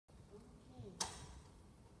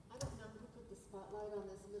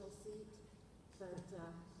but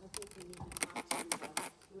I think we need to talk to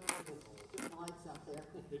whoever the lights out there.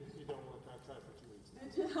 You don't want to try for 2 weeks.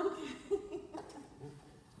 Okay.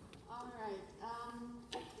 All right.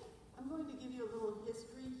 I'm going to give you a little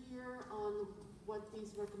history here on what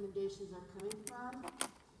these recommendations are coming from.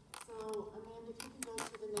 So, Amanda, if you can go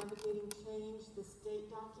to the navigating change, the state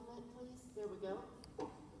document, please. There we go.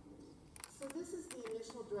 So this is the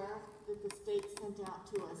initial draft that the state sent out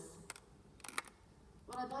to us.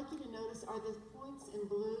 What I'd like you to notice are the points in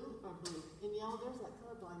blue, in yellow. There's that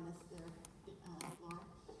colorblindness there, Laura.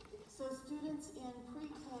 So students in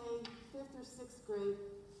pre-K, 5th or 6th grade,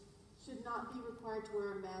 should not be required to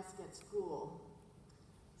wear a mask at school.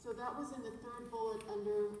 So that was in the third bullet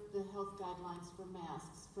under the health guidelines for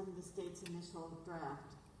masks from the state's initial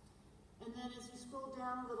draft. And then as you scroll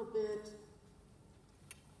down a little bit,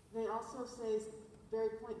 they also say, very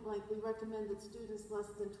point blank, we recommend that students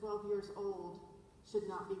less than 12 years old should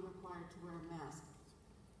not be required to wear a mask.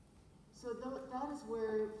 So that is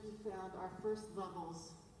where we found our first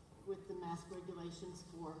levels with the mask regulations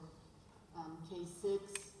for K6,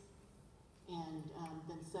 and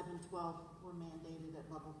then 7-12 were mandated at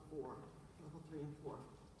level 3 and 4.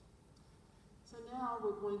 So now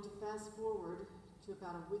we're going to fast forward to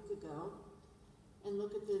about a week ago and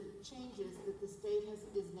look at the changes that the state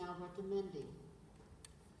is now recommending.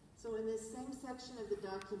 So in this same section of the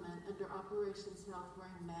document, under Operations Health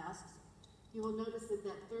Wearing Masks, you will notice that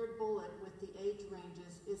that third bullet with the age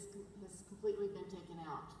ranges has completely been taken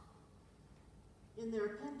out. In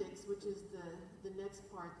their appendix, which is the next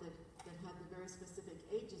part that had the very specific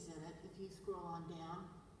ages in it, if you scroll on down,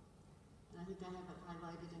 and I think I have it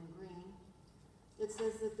highlighted in green, it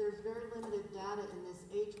says that there's very limited data in this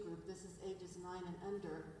age group. This is ages 9 and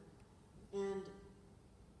under, and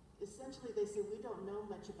essentially they say we don't know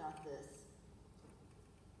much about this.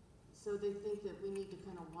 So they think that we need to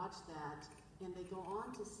kind of watch that, and they go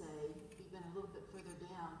on to say, even a little bit further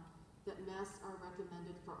down, that masks are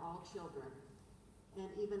recommended for all children. And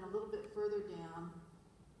even a little bit further down,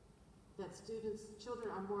 that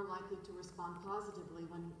children are more likely to respond positively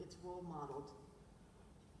when it's role modeled,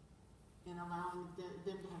 and allowing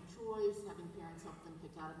them to have choice, having parents help them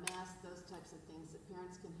pick out a mask, those types of things that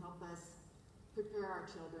parents can help us prepare our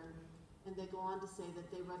children. And they go on to say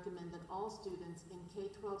that they recommend that all students in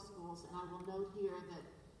K-12 schools, and I will note here that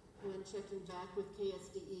when checking back with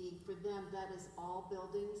KSDE, for them that is all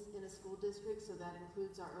buildings in a school district, so that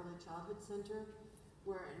includes our early childhood center,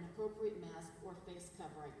 wear an appropriate mask or face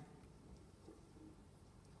covering.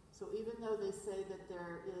 So even though they say that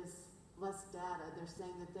there is less data, they're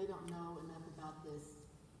saying that they don't know enough about this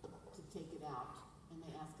to take it out, and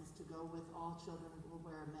they ask us to go with all children will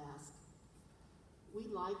wear a mask. We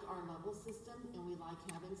like our level system, and we like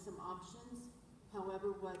having some options.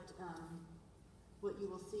 However, what you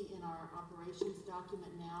will see in our operations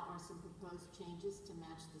document now are some proposed changes to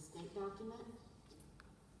match the state document.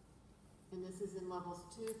 And this is in levels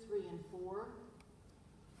 2, 3, and 4.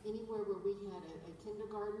 Anywhere where we had a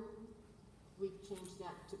kindergarten, we've changed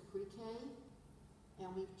that to pre-K, and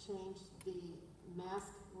we've changed the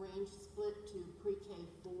mask range split to pre-K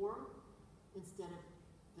 4 instead of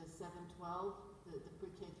the 7-12, the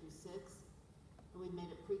pre-K through 6. And we made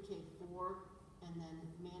it pre-K 4 and then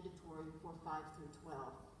mandatory for 5 through 12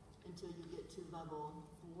 until you get to level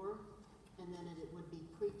 4, and then it would be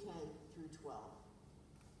pre-K through 12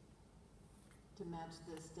 to match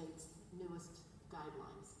the state's newest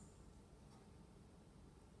guidelines.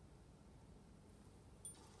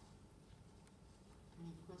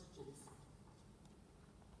 Any questions?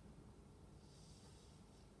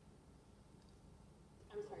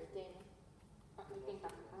 I'm sorry, Dana. I think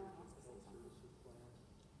Dr. Carlin wants to say something.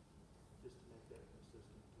 Just to make that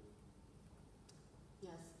consistent too.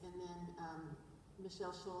 Yes, and then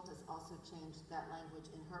Michelle Schultz has also changed that language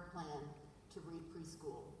in her plan to read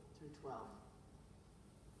preschool through 12.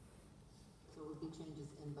 So it would be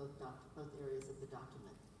changes in both areas of the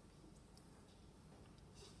document.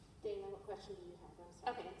 Dana, what question do you have?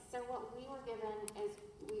 Okay, so what we were given is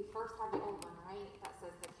we first have the old one, right? That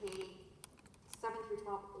says the K 7 through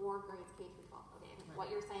 12 or grades K through 12. Okay, right.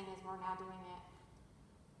 What you're saying is we're now doing it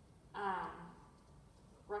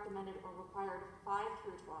recommended or required 5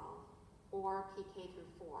 through 12 or PK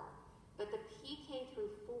through 4. But the PK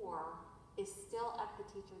through 4 is still at the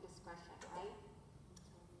teacher discretion, right?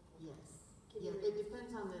 Yes. Yeah, it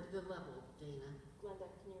depends on the level, Dana. Linda,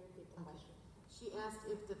 can you repeat the question? She asked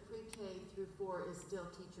if the pre-K through 4 is still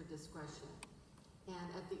teacher discretion. And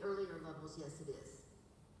at the earlier levels, yes, it is.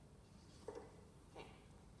 Okay,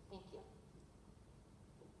 thank you.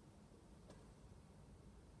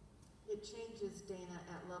 It it changes, Dana,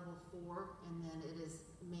 at level 4, and then it is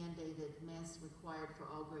mandated, masks required for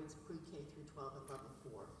all grades pre-K through 12 at level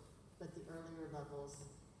 4. But the earlier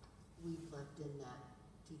levels, we've left in that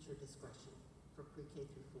teacher discretion for pre-K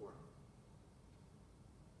through 4.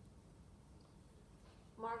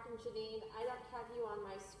 Mark and Janine, I don't have you on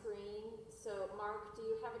my screen, so Mark, do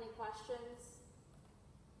you have any questions?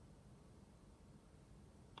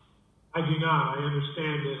 I do not. I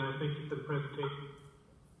understand it, and I thank you for the presentation.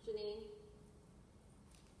 Janine?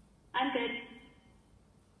 I'm good.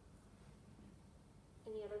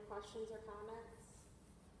 Any other questions or comments?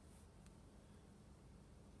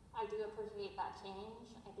 I do appreciate that change.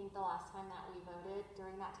 I think the last time that we voted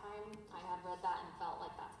during that time, I had read that and felt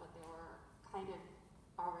like that's what they were kind of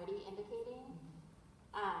already indicating.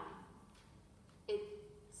 It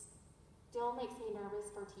still makes me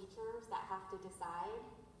nervous for teachers that have to decide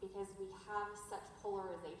because we have such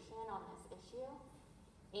polarization on this issue.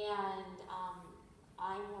 And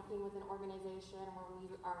I'm working with an organization where we're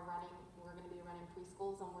going to be running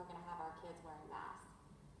preschools and we're going to have our kids wearing masks.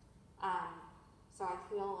 So I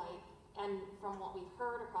feel like, and from what we've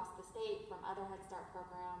heard across the state from other Head Start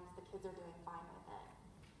programs, the kids are doing fine with it.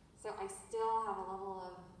 So I still have a level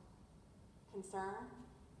of concern,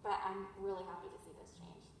 but I'm really happy to see this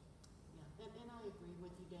change. Yeah, and I agree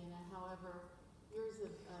with you, Dana. However, years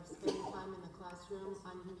of spending time in the classroom,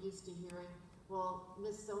 I'm used to hearing, well,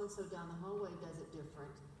 Miss So-and-so down the hallway does it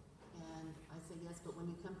different. And I say, yes, but when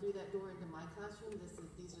you come through that door into my classroom,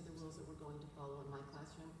 these are the rules that we're going to follow in my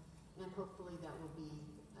classroom. And hopefully that will be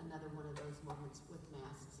another one of those moments with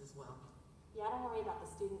masks as well. Yeah, I don't worry about the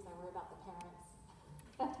students, I worry about the parents.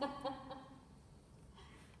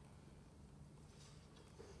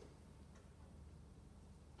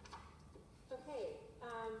 Okay,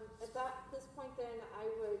 at this point then, I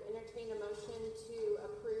would entertain a motion to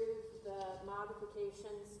approve the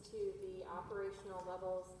modifications to the operational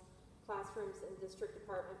levels, classrooms, and district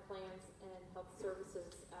department plans and health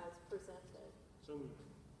services as presented. So moved.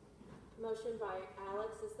 Motion by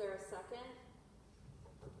Alex, is there a second?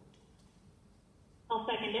 I'll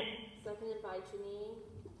second it. Seconded by Janine.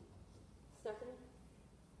 Stephanie?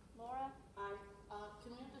 Laura, Aye.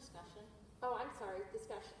 can we have discussion? Oh, I'm sorry,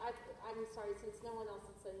 discussion. I'm sorry, since no one else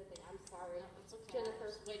has said anything, I'm sorry. No, it's okay. Jennifer.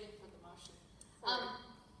 I was waiting for the motion. Sorry.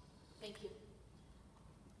 Thank you.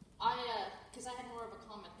 Because I had more of a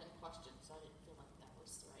comment than question, so I didn't feel like that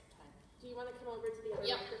was the right time. Do you want to come over to the other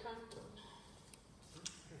Yep. microphone?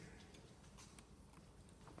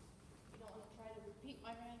 You don't want to try to repeat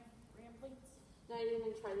my ramblings? No, I didn't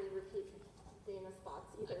even try to repeat Dana's thoughts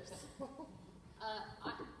either.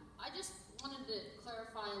 Okay. I just wanted to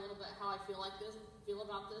clarify a little bit how I feel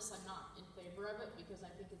about this. I'm not in favor of it because I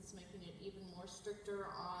think it's making it even more stricter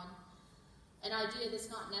on an idea that's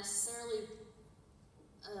not necessarily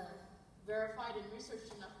verified and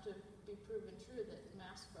researched enough to be proven true, that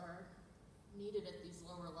masks are needed at these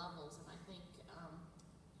lower levels. And I think,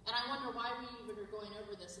 and I wonder why we even are going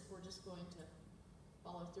over this if we're just going to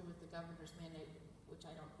follow through with the governor's mandate, which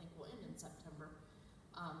I don't think will end in September.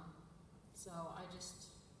 So I just,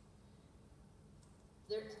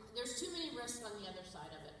 there's too many risks on the other side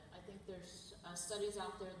of it. I think there's studies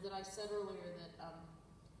out there that I said earlier that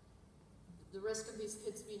the risk of these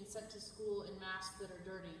kids being sent to school in masks that are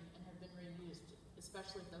dirty and have been reused,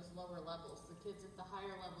 especially at those lower levels. The kids at the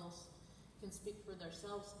higher levels can speak for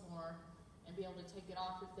themselves more and be able to take it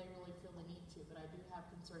off if they really feel the need to, but I do have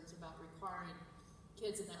concerns about requiring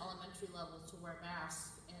kids in the elementary level to wear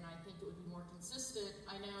masks, and I think it would be more consistent.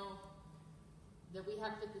 I know that we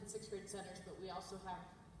have 5th and 6th grade centers, but we also have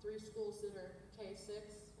 3 schools that are K-6,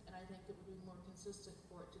 and I think it would be more consistent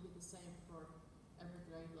for it to be the same for every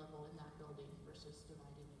grade level in that building versus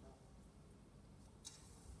dividing it up.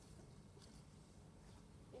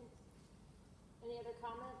 Thanks. Any other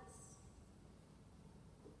comments?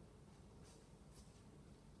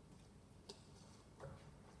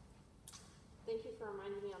 Thank you for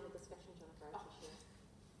reminding me on the discussion, Jennifer. I appreciate it.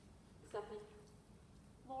 Stephanie?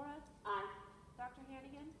 Laura? Aye. Dr.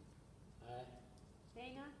 Hannigan? Aye.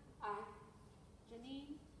 Dana? Aye.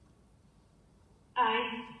 Janine?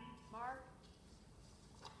 Aye. Mark?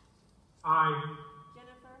 Aye.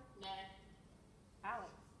 Jennifer? Nay.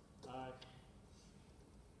 Alex? Aye.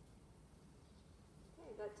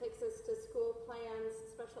 Okay, that takes us to school plans,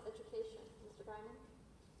 special education. Mr. Diamond?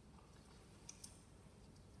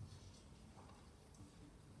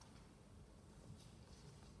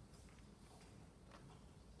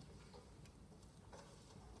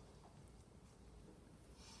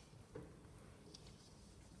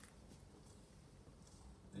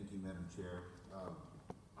 Thank you, Madam Chair.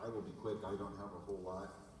 I will be quick. I don't have a whole lot.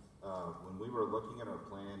 When we were looking at our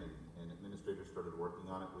plan and started working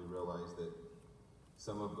on it, we realized that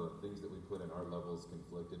some of the things that we put in our levels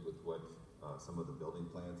conflicted with what some of the building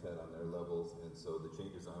plans had on their levels, and so the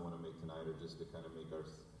changes I want to make tonight are just to kind of make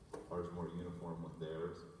ours more uniform with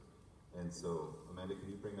theirs. And so, Amanda, can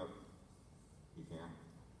you bring up? You can?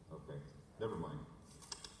 Okay, never mind.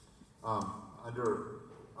 Under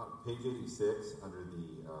page 86,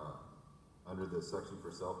 under the section for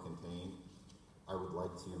self-contained, I would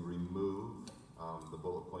like to remove the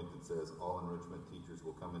bullet point that says all enrichment teachers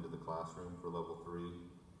will come into the classroom for level 3,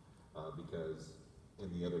 because in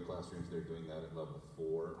the other classrooms they're doing that at level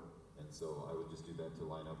 4, and so I would just do that to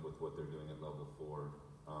line up with what they're doing at level 4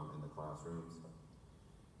 in the classrooms.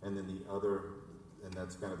 And then the other, and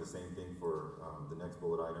that's kind of the same thing for the next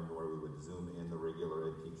bullet item, where we would zoom in the regular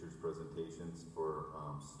ed teachers' presentations for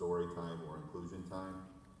story time or inclusion time.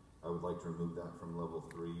 I would like to remove that from level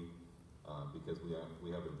 3 because we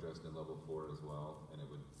have it addressed in level 4 as well, and it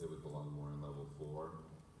would belong more in level 4.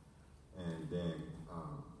 And then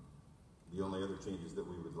the only other changes that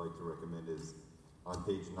we would like to recommend is on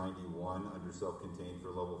page 91 under self-contained for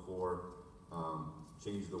level 4.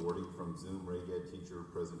 Change the wording from Zoom Reg Ed teacher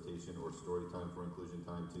presentation or story time for inclusion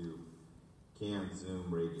time to can Zoom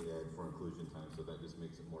Reg Ed for inclusion time. So that just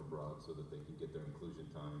makes it more broad so that they can get their inclusion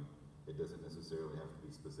time. It doesn't necessarily have to be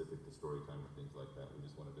specific to story time or things like that. We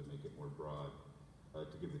just wanted to make it more broad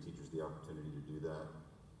to give the teachers the opportunity to do that.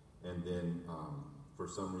 And then for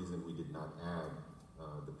some reason we did not add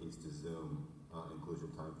the piece to Zoom inclusion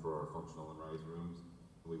time for our functional and RISE rooms.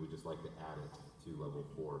 We would just like to add it to level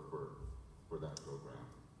 4 for that program.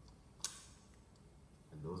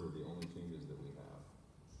 And those are the only changes that we have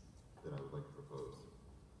that I would like to propose.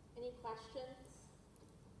 Any questions?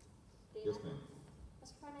 Dana? Yes, ma'am.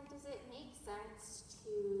 Mr. Brennan, does it make sense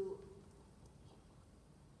to,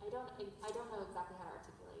 I don't know exactly how to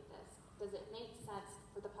articulate this. Does it make sense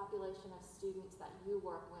for the population of students that you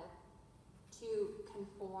work with to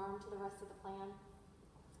conform to the rest of the plan?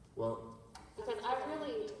 Well, Because I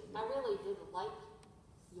really did like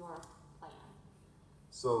your plan.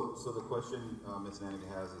 so the question Ms. Naniga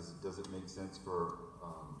has is, does it make sense for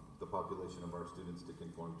the population of our students to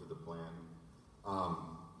conform to the plan?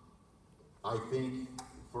 I think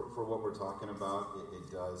for what we're talking about,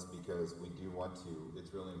 it does, because we do want to,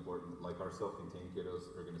 it's really important, like our self-contained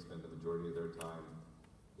kiddos are going to spend the majority of their time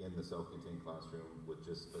in the self-contained classroom with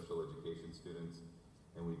just special education students,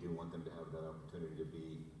 and we do want them to have that opportunity to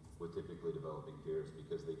be with typically developing peers,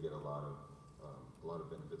 because they get a lot of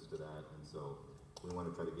benefits to that, and so we want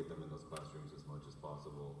to try to get them in those classrooms as much as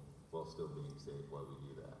possible while still being safe while we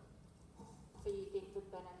do that. So you think the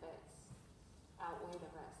benefits outweigh the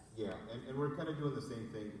risks? Yeah, and we're kind of doing the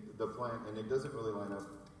same thing. The plan, and it doesn't really line up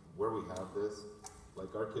where we have this.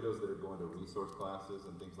 Like our kiddos that are going to resource classes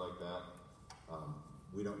and things like that,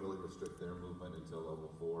 we don't really restrict their movement until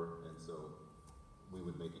level 4, and so we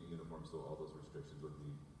would make it uniform so all those restrictions would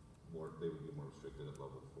be more, they would be more restricted at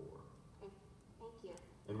level 4. Okay, thank you.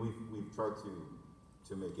 And we've tried to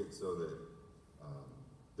make it so that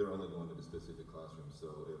they're only going to the specific classrooms.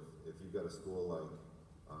 So if you've got a school like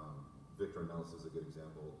Victor and Nellis is a good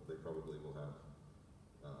example, they probably will have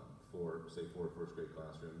four first grade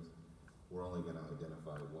classrooms. We're only going to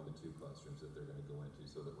identify 1 to 2 classrooms that they're going to go into,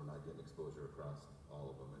 so that we're not getting exposure across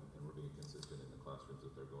all of them, and we're being consistent in the classrooms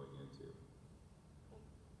that they're going into. Okay.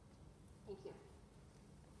 Thank you.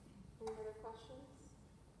 Any other questions?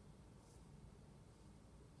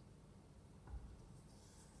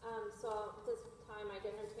 So at this time, I'd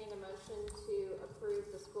entertain a motion to approve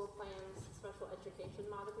the school plan's special education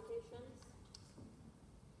modifications.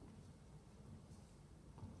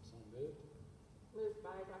 So moved. Moved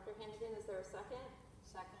by Dr. Hannigan. Is there a second?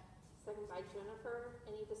 Second. Second by Jennifer.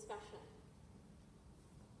 Any discussion?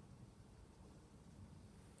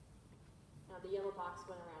 Now, the yellow box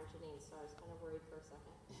went around Janine, so I was kind of worried for a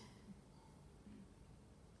second.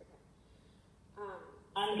 Okay.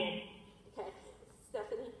 I'm good. Okay.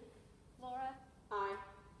 Stephanie? Laura, Aye.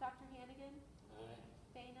 Dr. Hannigan, Aye.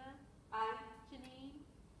 Dana, Aye. Janine,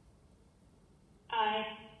 Aye.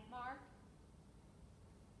 Mark,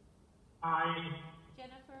 Aye.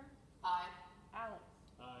 Jennifer, Aye. Alex.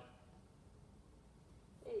 Aye.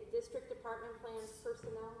 Okay, district department plans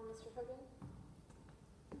personnel, Mr. Hogan?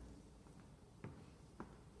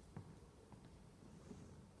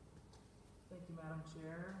 Thank you, Madam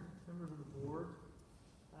Chair, members of the board.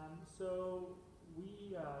 So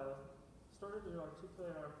we started to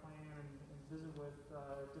articulate our plan and visit with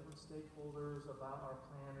different stakeholders about our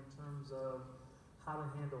plan in terms of how to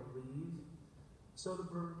handle leave. So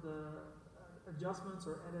the adjustments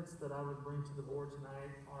or edits that I would bring to the board tonight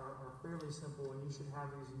are fairly simple, and you should have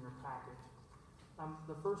these in your packet.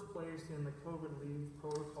 The first place in the COVID leave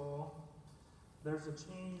protocol, there's a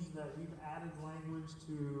change that we've added language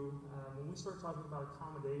to, when we start talking about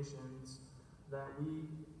accommodations, that we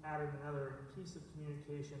added another piece of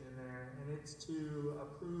communication in there, and it's to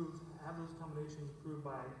have those accommodations approved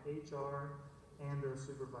by HR and their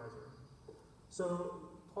supervisor. So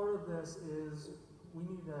part of this is we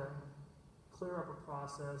need to clear up a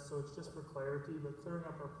process, so it's just for clarity, but clearing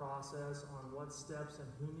up our process on what steps and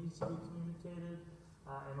who needs to be communicated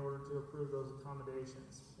in order to approve those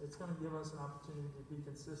accommodations. It's going to give us an opportunity to be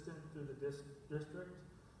consistent through the district,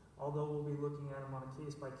 although we'll be looking at them on a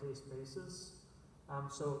case-by-case basis.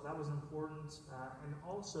 So that was important. And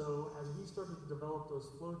also, as we started to develop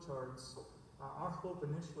those flow charts, our hope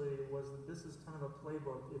initially was that this is kind of a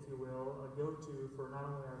playbook, if you will, a go-to for not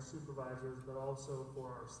only our supervisors, but also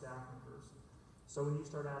for our staff members. So when you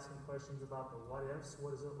start asking questions about the what-ifs,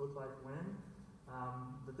 what does it look like when,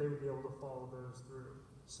 that they would be able to follow those through.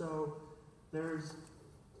 So there's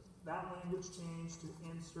that language change to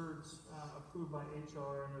insert approved by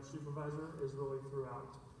HR and their supervisor is really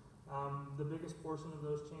throughout. The biggest portion of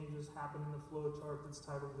those changes happen in the flow chart that's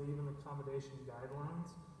titled Leave and Accommodation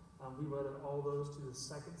Guidelines. We've added all those to the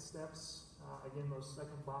second steps, again, those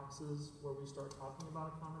second boxes where we start talking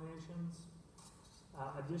about accommodations.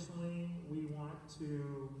 Additionally, we want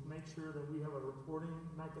to make sure that we have a reporting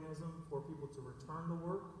mechanism for people to return to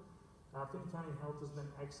work. Finney County Health has been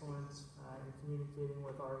excellent in communicating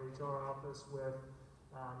with our HR office with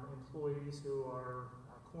employees who are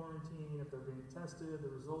quarantined, if they're being tested, the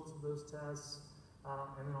results of those tests,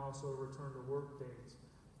 and then also a return to work date.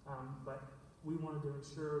 But we wanted to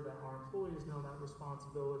ensure that our employees know that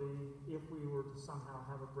responsibility if we were to somehow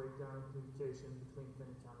have a breakdown in communication between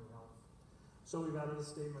Finney County Health. So we've added a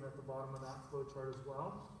statement at the bottom of that flow chart as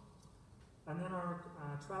well. And then our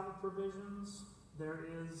travel provisions, there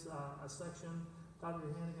is a section,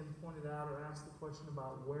 Dr. Hannigan pointed out or asked the question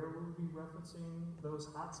about where we would be referencing those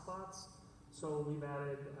hotspots. So we've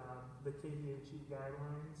added the KDHE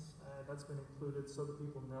guidelines. That's been included so that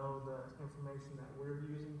people know the information that we're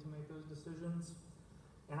using to make those decisions.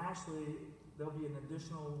 And actually, there'll be an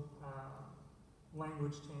additional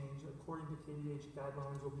language change. According to KDHE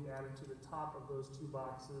guidelines, will be added to the top of those two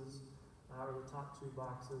boxes, or the top two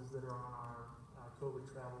boxes that are on our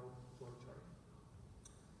COVID travel flow chart.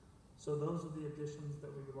 So those are the additions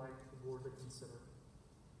that we would like the board to consider.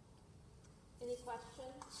 Any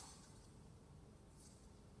questions?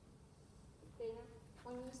 Dana?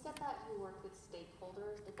 When you said that you worked with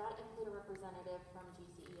stakeholders, did that include a representative from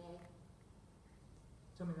GCEA?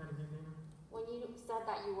 Tell me that again, Dana. When you said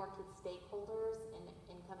that you worked with stakeholders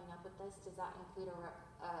in coming up with this, does that include a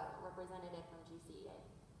representative from GCEA?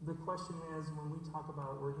 The question is, when we talk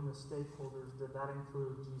about working with stakeholders, did that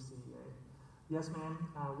include GCEA? Yes, ma'am.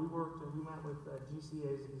 We met with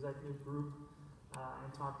GCEA's executive group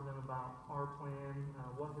and talked to them about our plan,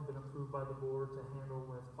 what had been approved by the board to handle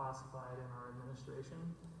with classified in our administration,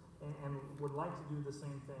 and would like to do the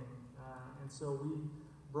same thing. And so we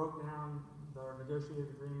broke down our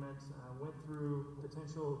negotiated agreement, went through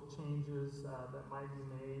potential changes that might be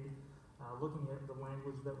made, looking at the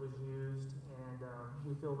language that was used, and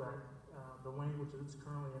we feel that the language that's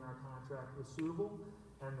currently in our contract was suitable,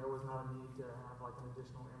 and there was not a need to have like an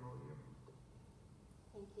additional MOU.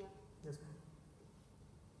 Thank you. Yes, ma'am.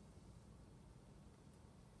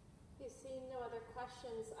 If seeing no other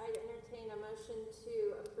questions, I entertain a motion to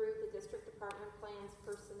approve the district department plans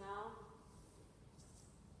personnel.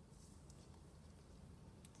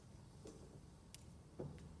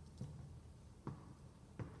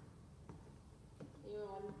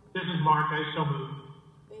 Anyone? This is Mark. I so move.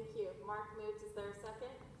 Thank you. Mark moves. Is there a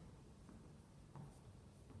second?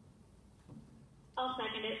 I'll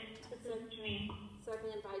second it. This is Janine.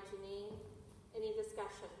 Seconded by Janine. Any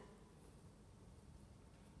discussion?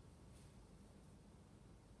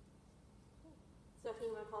 Stephanie,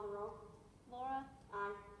 you want to call the roll? Laura,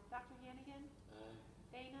 Aye. Dr. Hannigan,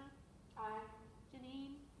 Dana, Aye.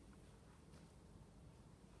 Janine,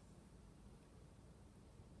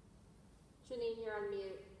 Janine, you're on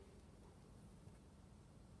mute.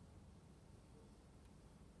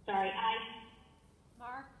 Sorry, aye.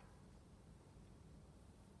 Mark,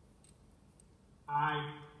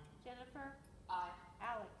 Aye. Jennifer, Aye.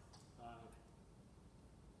 Alex.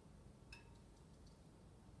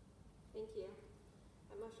 Thank you.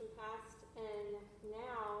 That motion passed. And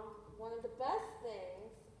now, one of the best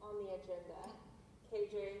things on the agenda,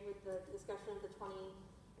 KJ, with the discussion of the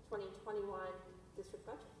 2021 district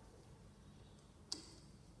budget.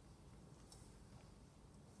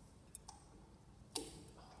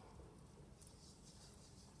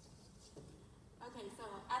 Okay, so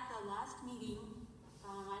at the last meeting,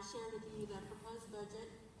 with you the proposed budget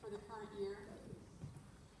for the current year.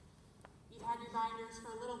 You've had your binders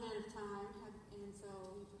for a little bit of time, and so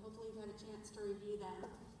hopefully you've had a chance to review them.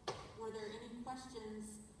 Were there any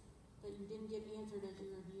questions that you didn't get answered as you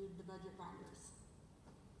reviewed the budget binders?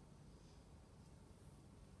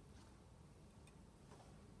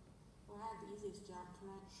 Well, I had the easiest job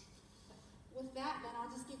tonight. With that, then I'll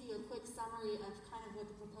just give you a quick summary of kind of what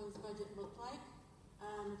the proposed budget looked like.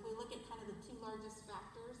 If we look at kind of the two largest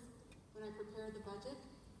factors when I prepared the budget,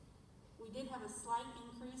 we did have a slight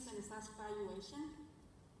increase in assessed valuation,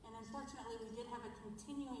 and unfortunately we did have a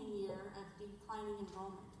continuing year of declining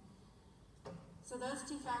enrollment. So those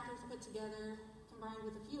two factors put together, combined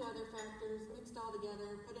with a few other factors, mixed all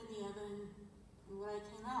together, put in the oven, and what I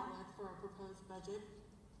came out with for our proposed budget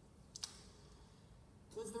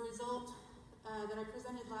was the result that I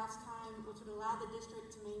presented last time, which would allow the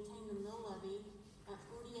district to maintain the mill levy at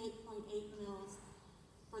 48.8 mills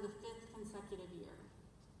for the 5th consecutive year.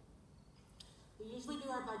 We usually do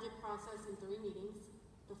our budget process in 3 meetings.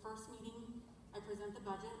 The first meeting, I present the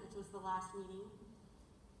budget, which was the last meeting.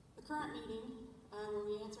 The current meeting, where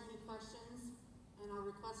we answer any questions, and I'll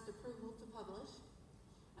request approval to publish.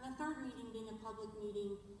 And the third meeting, being a public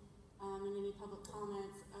meeting, and any public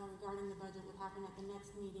comments regarding the budget would happen at the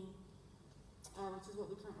next meeting, which is what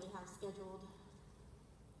we currently have scheduled.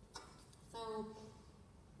 So,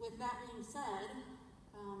 with that being said,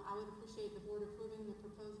 I would appreciate the board approving the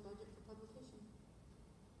proposed budget for publication.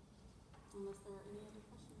 Unless there are any other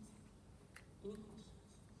questions. Any questions?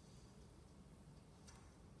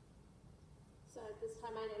 So at this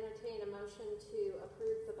time, I'd entertain a motion to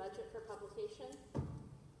approve the budget for publication.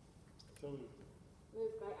 So moved.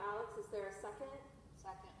 Moved by Alex. Is there a second?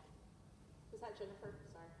 Second. Was that Jennifer?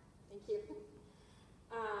 Sorry. Thank you.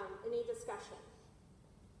 Any discussion?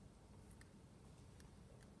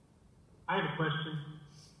 I have a question.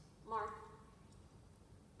 Mark?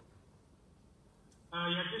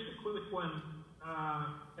 Yeah, just a quick one.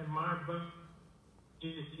 And my budget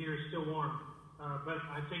here is still warm, but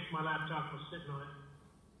I think my laptop was sitting on it.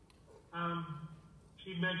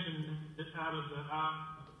 She mentioned it out of the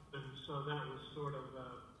oven, so that was sort of a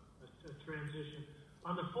transition.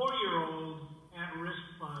 On the 4-year-old at-risk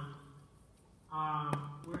fund,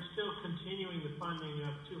 we're still continuing the funding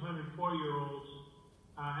of 200 4-year-olds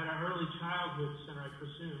at our early childhood center, I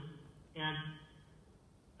presume. And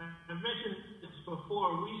I mentioned this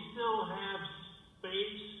before, we still have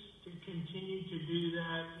space to continue to do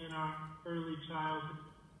that in our early childhood.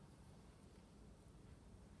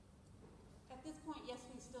 At this point, yes,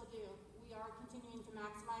 we still do. We are continuing to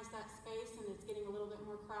maximize that space, and it's getting a little bit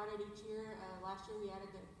more crowded each year. Last year we added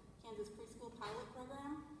the Kansas Preschool Pilot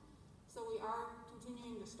Program. So we are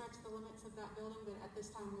continuing to stretch the limits of that building, but at this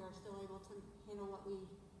time we are still able to handle what we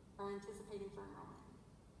are anticipating for enrollment.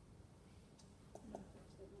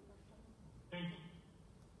 Thank you.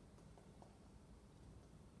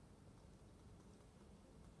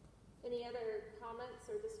 Any other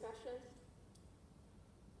comments or discussion?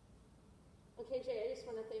 Okay, Jay, I just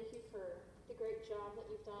want to thank you for the great job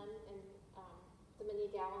that you've done and the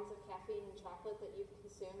many gallons of caffeine and chocolate that you've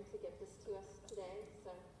consumed to get this to us today.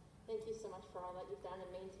 So thank you so much for all that you've done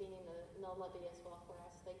and maintaining the mill levy as well for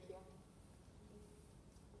us. Thank you.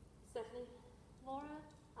 Stephanie? Laura,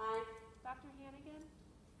 Aye. Dr. Hannigan,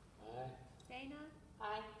 Aye. Dana,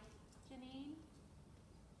 Aye. Janine,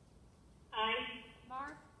 Aye.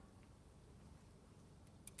 Mark,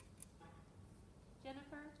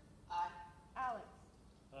 Jennifer, Aye. Alex.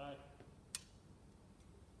 Aye.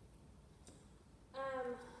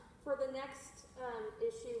 For the next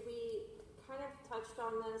issue, we kind of touched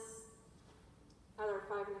on this at our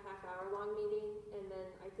 5.5-hour long meeting, and then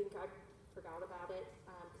I think I forgot about it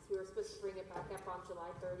because we were supposed to bring it back up on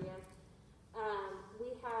July 30th.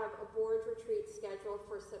 We have a board retreat scheduled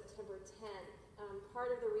for September 10th.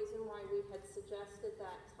 Part of the reason why we had suggested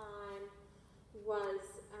that time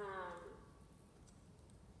was,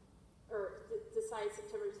 decide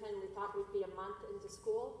September 10th, we thought we'd be a month into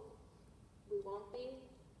school. We won't be.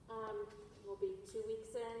 We'll be 2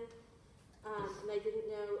 weeks in. And I didn't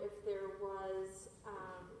know if there was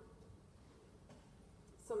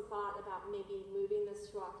some thought about maybe moving this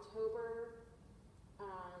to October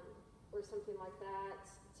or something like that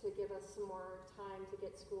to give us some more time to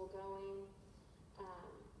get school going.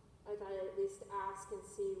 I thought I'd at least ask and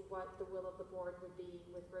see what the will of the board would be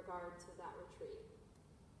with regard to that retreat.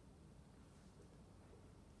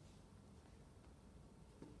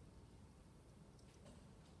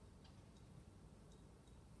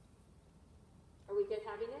 Are we good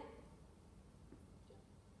having it?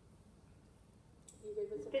 You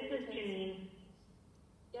good with This September is 10th? Janine.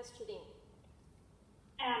 Yes, Janine.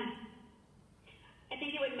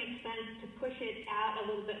 sense to push it out a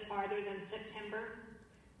little bit farther than September.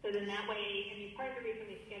 So then that way, I mean, part of the reason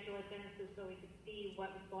we schedule it then is so we could see what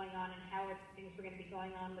was going on and how things were going to be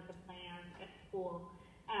going on with the plans at school.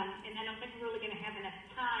 And I don't think we're really going to have enough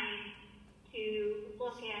time to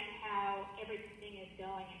look at how everything is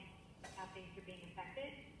going and how things are being affected.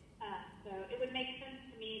 So it would make sense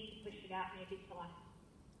to me to push it out maybe till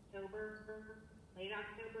October, late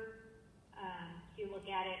October, to look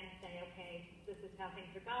at it and say, okay, this is how things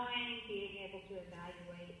are going, being able to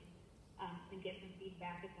evaluate and get some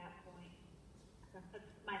feedback at that point. So that's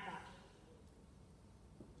my thoughts.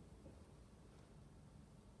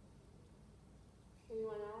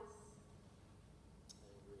 Anyone else?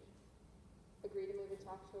 Agree to move it to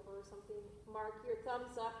October or something? Mark, your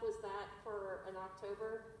thumbs up, was that for an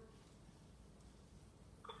October?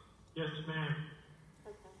 Yes, ma'am.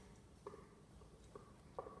 Okay.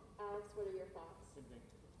 Alex, what are your thoughts?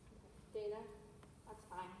 Dana? That's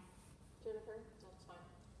fine. Jennifer? That's fine.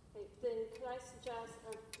 Okay, then could I suggest,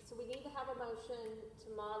 so we need to have a motion to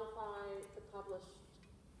modify the published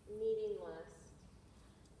meeting list.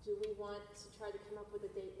 Do we want to try to come up with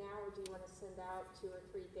a date now, or do you want to send out 2 or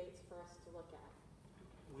 3 dates for us to look at?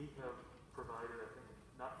 We have provided, I think,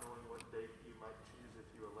 not knowing what date you might choose if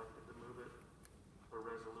you elected to move it, a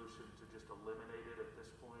resolution to just eliminate it at this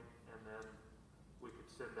point, and then we could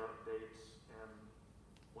send out dates, and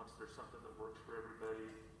once there's something that works for everybody,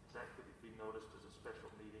 that could be noticed as a special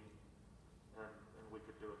meeting, and we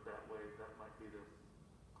could do it that way. That might be the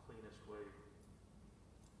cleanest way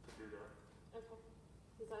to do that. Okay.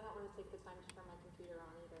 Because I don't want to take the time to turn my computer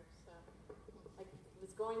on either, so I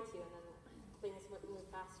was going to, and then things would move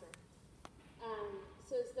faster.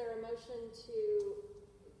 So is there a motion to,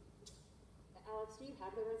 Alex, do you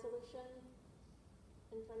have the resolution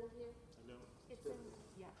in front of you? I know. It's in,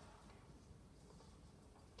 yeah.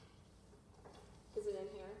 Is it in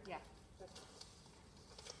here? Yeah. Okay.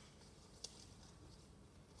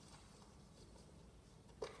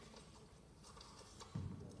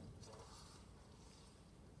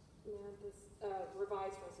 No, this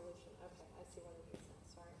revised resolution. Okay, I see what it is now.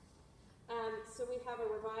 Sorry. So we have a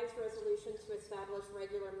revised resolution to establish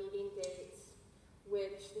regular meeting dates,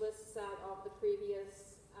 which lists out all the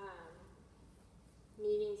previous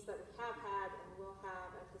meetings that we have had and will have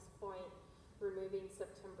at this point, removing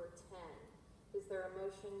September 10. Is there a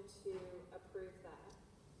motion to approve that?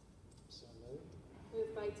 So moved.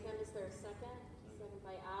 Moved by Tim. Is there a second? Second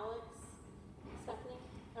by Alex. Stephanie?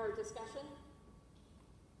 Or discussion?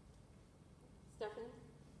 Stephanie?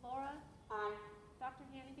 Laura, Aye. Dr.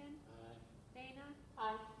 Hannigan, Aye. Dana,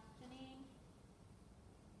 Aye. Janine,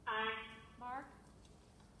 Aye. Mark,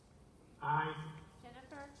 Aye.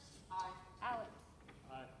 Jennifer, Aye. Alex.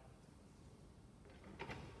 Aye.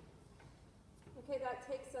 Okay, that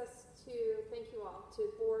takes us to, thank you all, to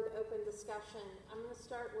board open discussion. I'm going to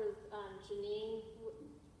start with Janine.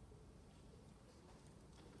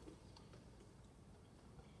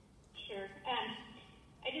 Sure.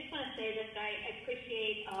 I just want to say that I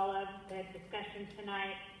appreciate all of the discussion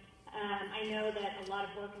tonight. I know that a lot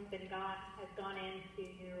of work has gone into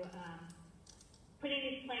putting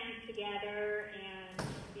these plans together and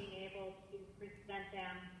being able to present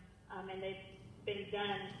them, and they've been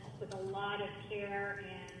done with a lot of care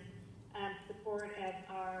and support of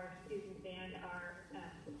our students and our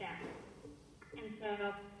staff. And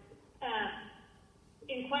so,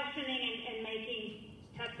 in questioning and making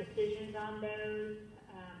tough decisions on those,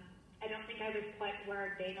 I don't think I was quite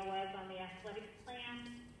where Dana was on the athletics plan.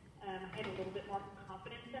 I had a little bit more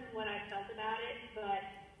confidence in what I felt about it, but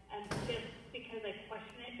just because I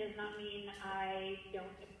question it does not mean I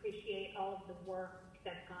don't appreciate all of the work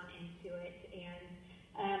that's gone into it.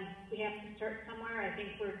 And we have to start somewhere. I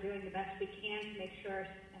think we're doing the best we can to make sure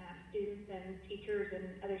students and teachers and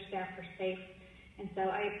other staff are safe. And so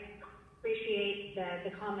I appreciate the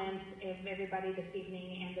comments of everybody this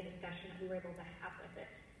evening and the discussion that we were able to have with it.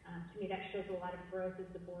 To me, that shows a lot of growth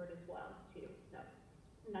as the board as well, too. So,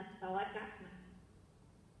 and that's all I've got tonight.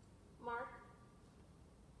 Mark?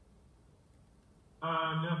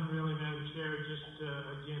 Nothing really, Madam Chair. Just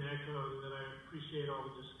again echo that I appreciate all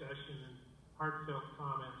the discussion and heartfelt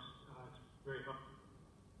comments. It's very helpful.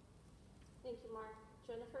 Thank you, Mark.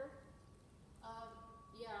 Jennifer?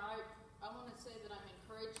 Yeah, I want to say that I'm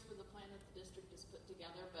encouraged for the plan that the district has put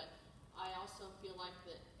together, but I also feel like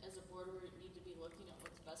that as a board we need to be looking at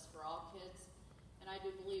what's best for all kids. And I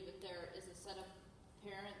do believe that there is a set of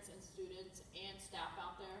parents and students and staff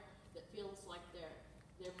out there that feels like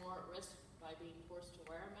they're more at risk by being forced to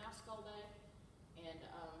wear a mask all day. And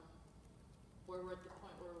where we're at the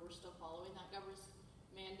point where we're still following that governor's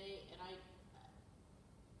mandate, and I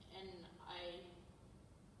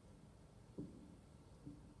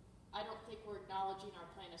we're acknowledging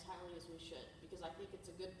our plan as highly as we should, because I think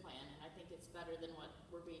it's a good plan, and I think it's better than what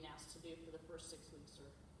we're being asked to do for the first 6 weeks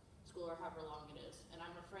or school or however long it is. And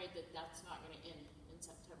I'm afraid that that's not going to end in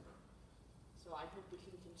September. So I hope we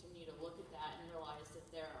can continue to look at that and realize that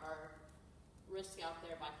there are risks out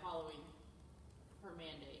there by following her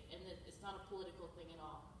mandate, and that it's not a political thing at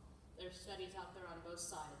all. There's studies out there on both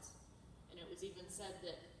sides, and it was even said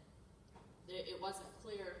that it wasn't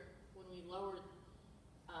clear when we lowered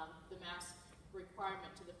the mask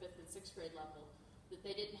requirement to the 5th and 6th grade level that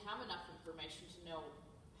they didn't have enough information to know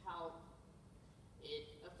how it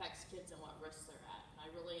affects kids and what risks they're at. And I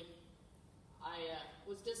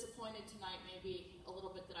was disappointed tonight, maybe a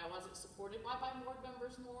little bit, that I wasn't supported by my board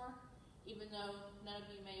members more, even though none of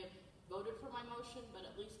you may have voted for my motion, but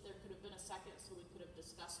at least there could have been a second so we could have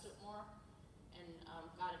discussed it more and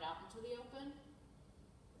got it out into the open.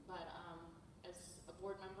 But as a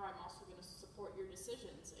board member, I'm also going to support your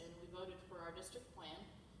decisions, and we voted for our district plan,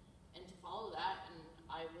 and to follow that, and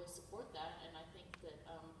I will support that, and I think that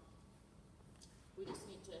we just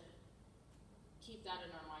need to keep that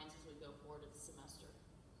in our minds as we go forward with the semester,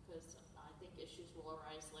 because I think issues will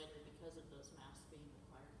arise later because of those masks being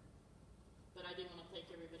required. But I do want to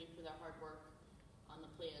thank everybody for their hard work on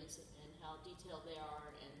the plans and how detailed they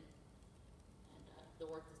are, and the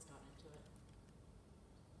work that's gone into it.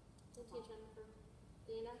 Thank you, Jennifer.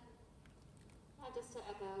 Dina? Just to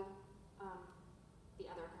echo the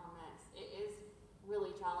other comments, it is really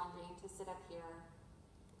challenging to sit up here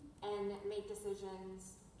and make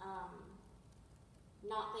decisions,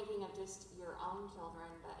 not thinking of just your own children,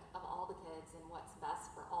 but of all the kids and what's best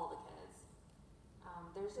for all the kids.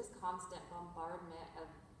 There's just constant bombardment of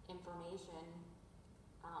information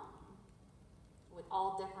with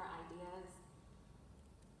all different ideas.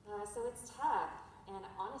 So it's tough, and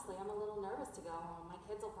honestly, I'm a little nervous to go home. My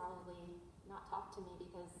kids will probably not talk to me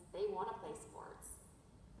because they want to play sports.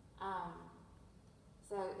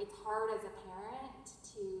 So it's hard as a parent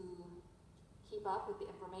to keep up with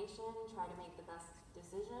the information, try to make the best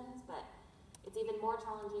decisions, but it's even more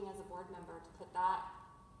challenging as a board member to put that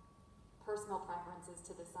personal preferences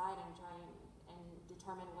to the side and try and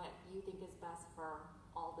determine what you think is best for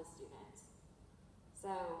all the students.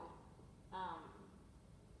 So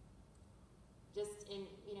just in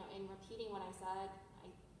repeating what I said,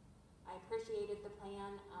 I appreciated the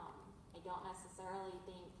plan. I don't necessarily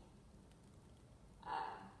think,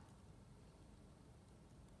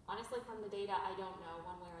 honestly, from the data, I don't know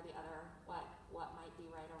one way or the other what might be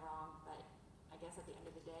right or wrong, but I guess at the end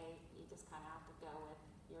of the day, you just kind of have to go with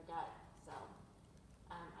your gut. So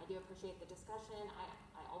I do appreciate the discussion.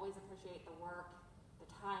 I always appreciate the work, the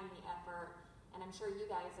time, the effort, and I'm sure you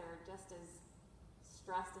guys are just as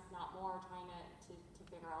stressed, if not more, trying to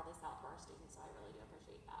figure all this out for our students, so I really do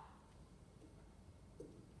appreciate that.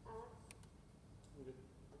 Alex?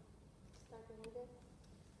 Dr. Hendrick?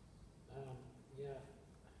 Yeah.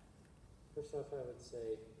 First off, I would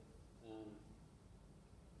say,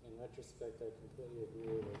 in retrospect, I completely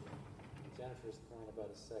agree with Jennifer's point about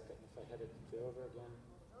a second. If I had it to do over again,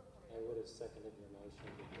 I would have seconded your motion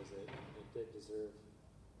because it did deserve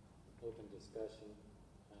open discussion.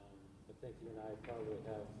 I think you and I probably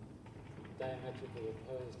have diametrically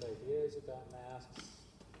opposed ideas about masks.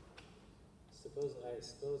 I suppose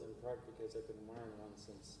in part because I've been wearing one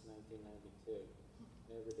since 1992,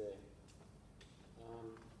 every day.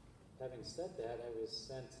 Having said that, I was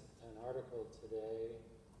sent an article today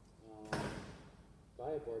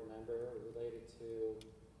by a board member related to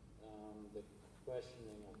the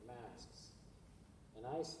questioning of masks. And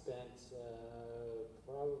I spent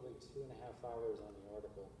probably 2.5 hours on the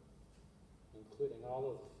article, including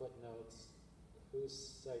all of the footnotes, whose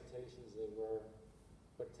citations they were,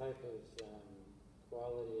 what type of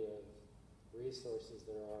quality of resources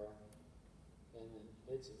there are, and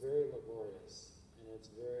it's very laborious, and it's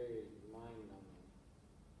very mind-numbing.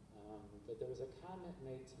 But there was a comment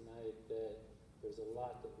made tonight that there's a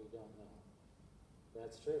lot that we don't know.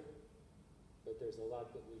 That's true, but there's a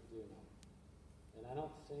lot that we do know. And I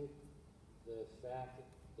don't think the fact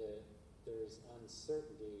that there's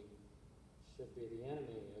uncertainty should be the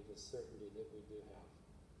enemy of the certainty that we do have.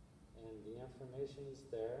 And the information is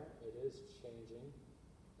there, it is changing,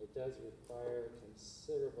 it does require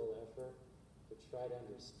considerable effort to try to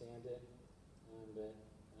understand it, but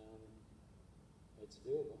it's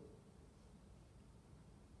doable.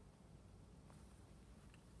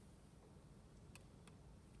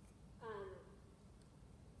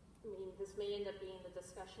 This may end up being the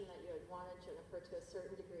discussion that you had wanted, Jennifer, to a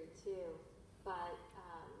certain degree too, but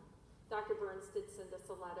Dr. Burns did send us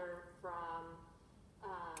a letter from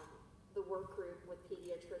the work group with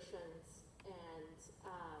pediatricians and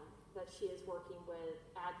that she is working with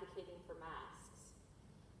advocating for masks.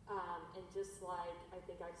 And just like I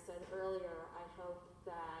think I've said earlier, I hope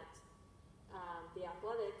that the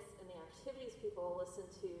athletics and the activities people listen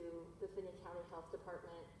to the Finney County Health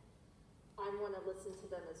Department. I want to listen to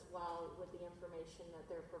them as well with the information that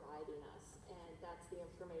they're providing us, and that's the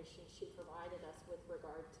information she provided us with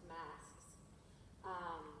regard to masks.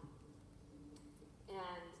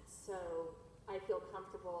 And so I feel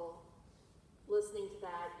comfortable listening to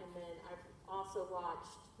that, and then I've also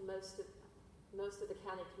watched most of the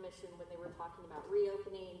county commission when they were talking about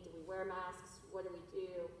reopening. Do we wear masks? What do we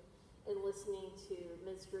do? And listening to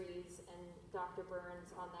Ms. Greaves and Dr.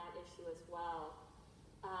 Burns on that issue as well,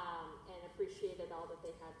 and appreciated all that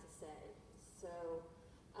they had to say. So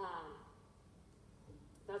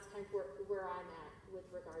that's kind of where I'm at with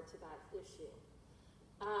regard to that issue.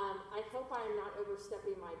 I hope I am not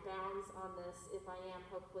overstepping my bounds on this. If I am,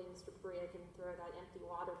 hopefully Mr. Perea can throw that empty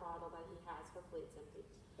water bottle that he has. Hopefully it's empty.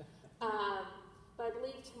 But I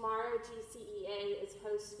believe tomorrow GCEA is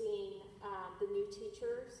hosting the new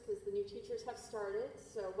teachers, because the new teachers have started.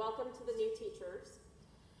 So welcome to the new teachers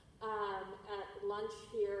at lunch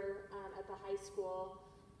here at the high school.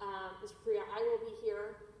 Mr. Perea, I will be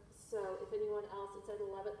here. So if anyone else, it's at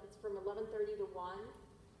 11. It's from 11:30 to 1.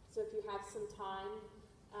 So if you have some time,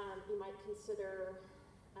 you might consider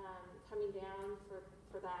coming down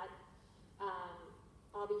for that.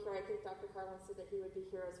 I'll be here. I think Dr. Carlin said that he would be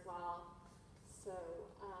here as well. So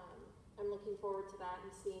I'm looking forward to that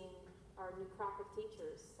and seeing our new crop of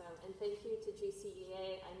teachers. So, and thank you to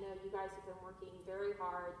GCEA. I know you guys have been working very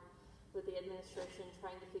hard with the administration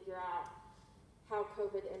trying to figure out how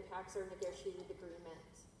COVID impacts our negotiated agreement.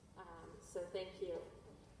 So thank you.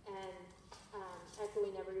 And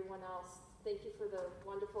echoing everyone else, thank you for the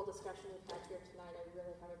wonderful discussion we've had here tonight. I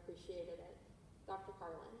really have appreciated it. Dr.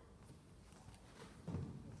 Carlin.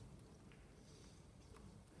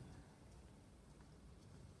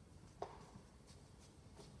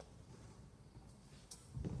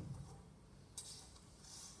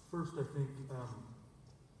 First, I think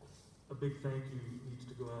a big thank you needs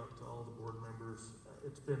to go out to all the board members.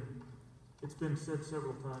 It's been said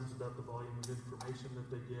several times about the volume of information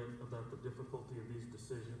that they get, about the difficulty of these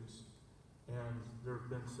decisions, and there have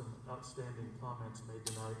been some outstanding comments made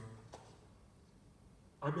tonight.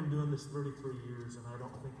 I've been doing this 33 years, and I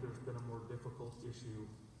don't think there's been a more difficult issue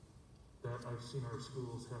that I've seen our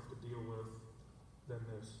schools have to deal with than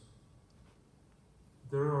this.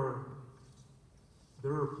 There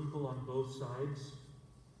are people on both sides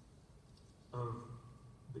of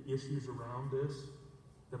the issues around this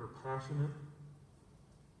that are passionate,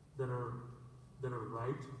 that are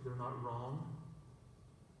right, they're not wrong.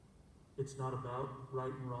 It's not about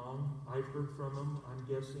right and wrong. I've heard from them. I'm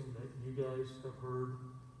guessing that you guys have heard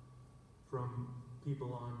from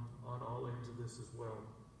people on all ends of this as well.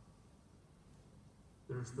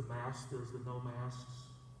 There's the masks, there's the no masks,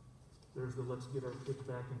 there's the let's get our kids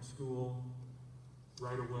back in school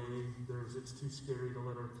right away, there's it's too scary to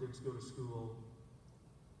let our kids go to school.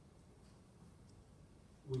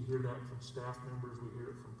 We hear that from staff members, we hear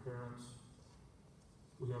it from parents.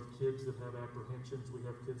 We have kids that have apprehensions, we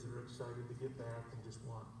have kids that are excited to get back and just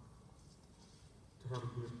want to have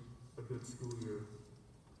a good school year.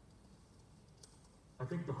 I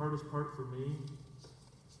think the hardest part for me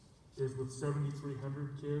is with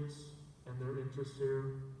 7,300 kids and their interests here,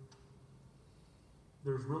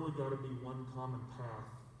 there's really got to be one common path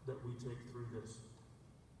that we take through this.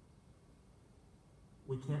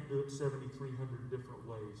 We can't do it 7,300 different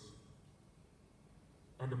ways.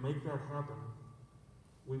 And to make that happen,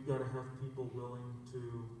 we've got to have people willing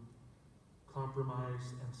to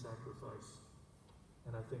compromise and sacrifice.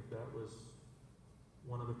 And I think that was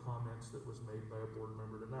one of the comments that was made by a board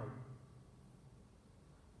member tonight.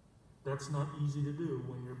 That's not easy to do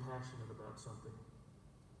when you're passionate about something.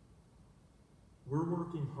 We're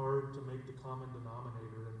working hard to make the common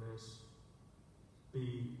denominator in this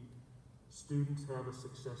be students have a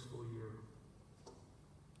successful year.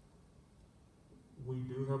 We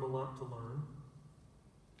do have a lot to learn.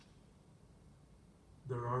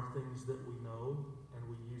 There are things that we know, and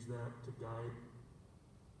we use that to guide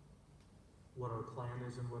what our plan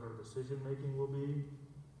is and what our decision making will be,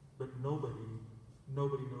 but nobody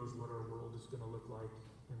knows what our world is going to look like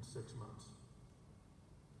in 6 months.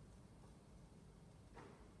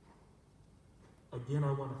 Again,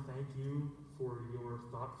 I want to thank you for your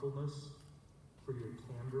thoughtfulness, for your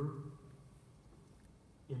candor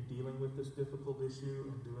in dealing with this difficult issue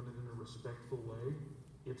and doing it in a respectful way.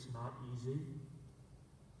 It's not easy.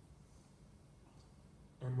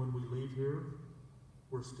 And when we leave here,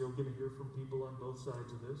 we're still going to hear from people on both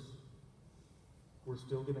sides of this. we're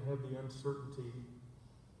still gonna have the uncertainty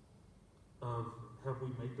of, have we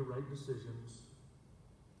made the right decisions?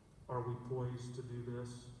 Are we poised to do this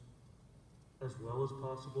as well as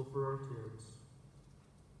possible for our kids?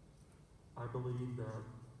 I believe that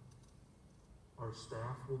our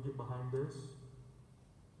staff will get behind this.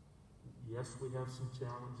 Yes, we have some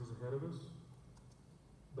challenges ahead of us,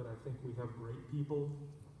 but I think we have great people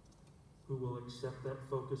who will accept that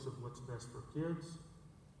focus of what's best for kids,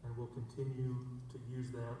 and will continue to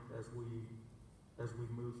use that as we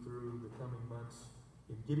move through the coming months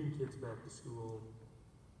in getting kids back to school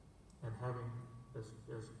and having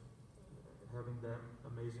that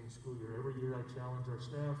amazing school year. Every year I challenge our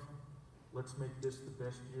staff, let's make this the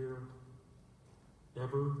best year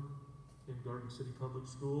ever in Garden City Public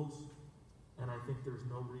Schools, and I think there's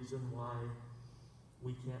no reason why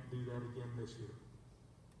we can't do that again this year.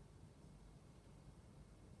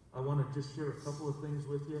 I want to just share a couple of things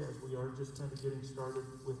with you as we are just kind of getting started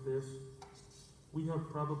with this. We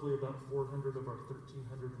have probably about 400 of our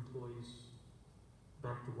 1,300 employees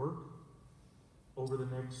back to work over the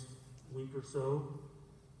next week or so.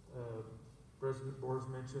 President Boers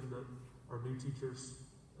mentioned that our new teachers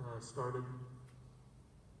started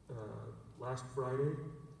last Friday.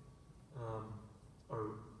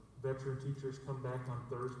 Our veteran teachers come back on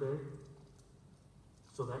Thursday.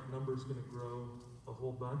 So that number is going to grow a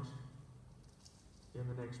whole bunch in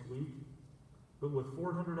the next week. But with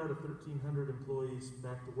 400 out of 1,300 employees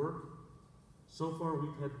back to work, so far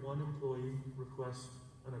we've had one employee request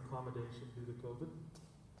an accommodation due to COVID.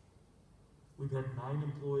 We've had 9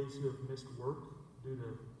 employees who have missed work due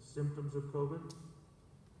to symptoms of COVID.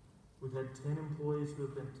 We've had 10 employees who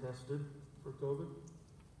have been tested for COVID.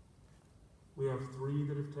 We have 3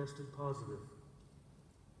 that have tested positive.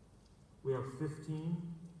 We have 15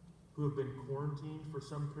 who have been quarantined for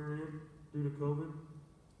some period due to COVID.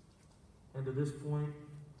 And to this point,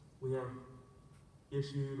 we have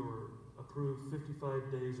issued or approved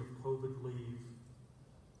 55 days of COVID leave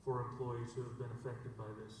for employees who have been affected by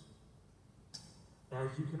this.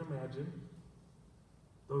 As you can imagine,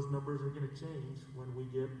 those numbers are going to change when we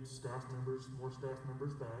get more staff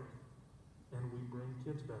members back, and we bring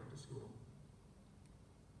kids back to school.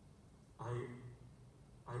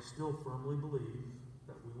 I still firmly believe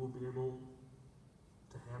that we will be able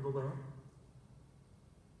to handle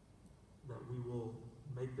that we will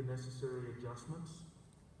make the necessary adjustments,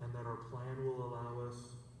 and that our plan will allow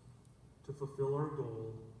us to fulfill our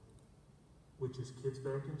goal, which is kids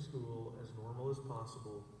back in school as normal as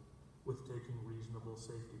possible with taking reasonable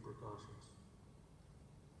safety precautions.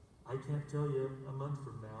 I can't tell you a month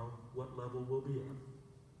from now what level we'll be at,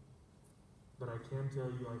 but I can tell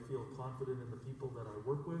you I feel confident in the people that I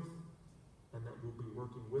work with and that will be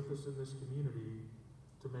working with us in this community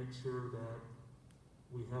to make sure that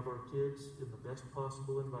we have our kids in the best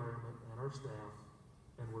possible environment and our staff,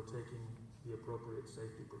 and we're taking the appropriate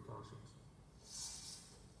safety precautions.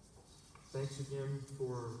 Thanks again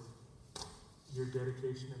for your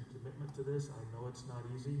dedication and commitment to this. I know it's not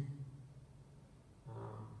easy.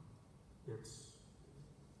 It's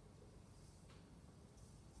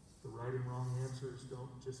the right and wrong answers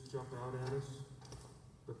don't just jump out at us,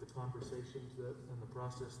 but the conversations and the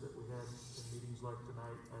process that we had in meetings like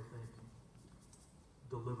tonight, I think,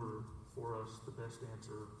 deliver for us the best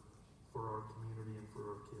answer for our community and for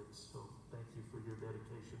our kids. So thank you for your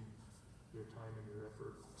dedication, your time, and your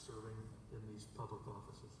effort serving in these public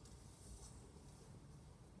offices.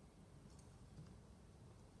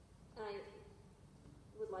 I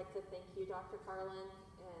would like to thank you, Dr. Carlin,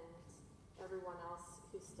 and everyone else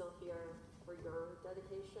who's still here for your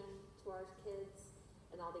dedication to our kids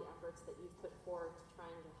and all the efforts that you've put forth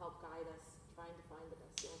trying to help guide us, trying to find the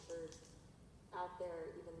best answers out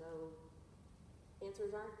there, even though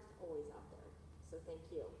answers aren't always out there. So thank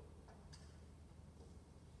you.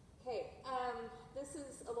 Okay, this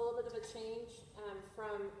is a little bit of a change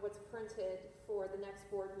from what's printed for the next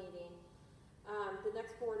board meeting. The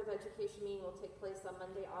next Board of Education meeting will take place on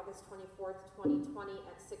Monday, August 24th, 2020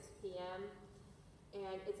 at 6 p.m.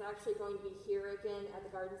 And it's actually going to be here again at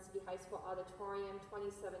the Garden City High School Auditorium,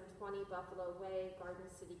 2720 Buffalo Way, Garden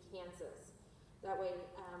City, Kansas. That way,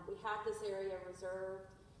 we have this area reserved,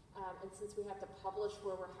 and since we have to publish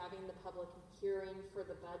where we're having the public hearing for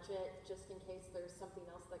the budget, just in case there's something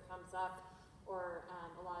else that comes up, or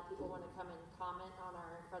a lot of people want to come and comment on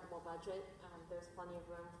our incredible budget, there's plenty of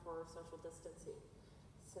room for social distancing.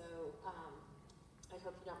 So I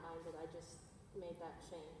hope you don't mind that I just made that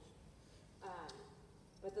change.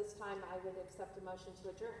 At this time, I would accept a motion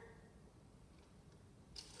to adjourn.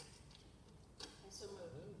 I so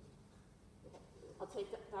moved. Okay. I'll take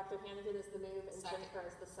Dr. Hannigan as the move and Second. Jennifer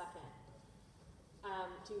as the second.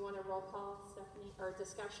 Do you want a roll call, Stephanie, or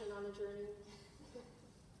discussion on adjourning?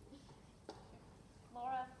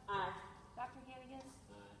 Laura, Aye. Dr. Hannigan,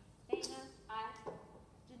 Aye. Dana, Aye.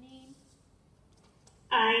 Janine,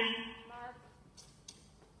 Aye. Mark,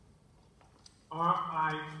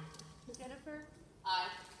 I Jennifer, Aye.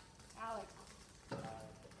 Alex. Aye.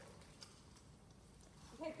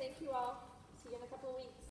 Okay, thank you all. See you in a couple of weeks.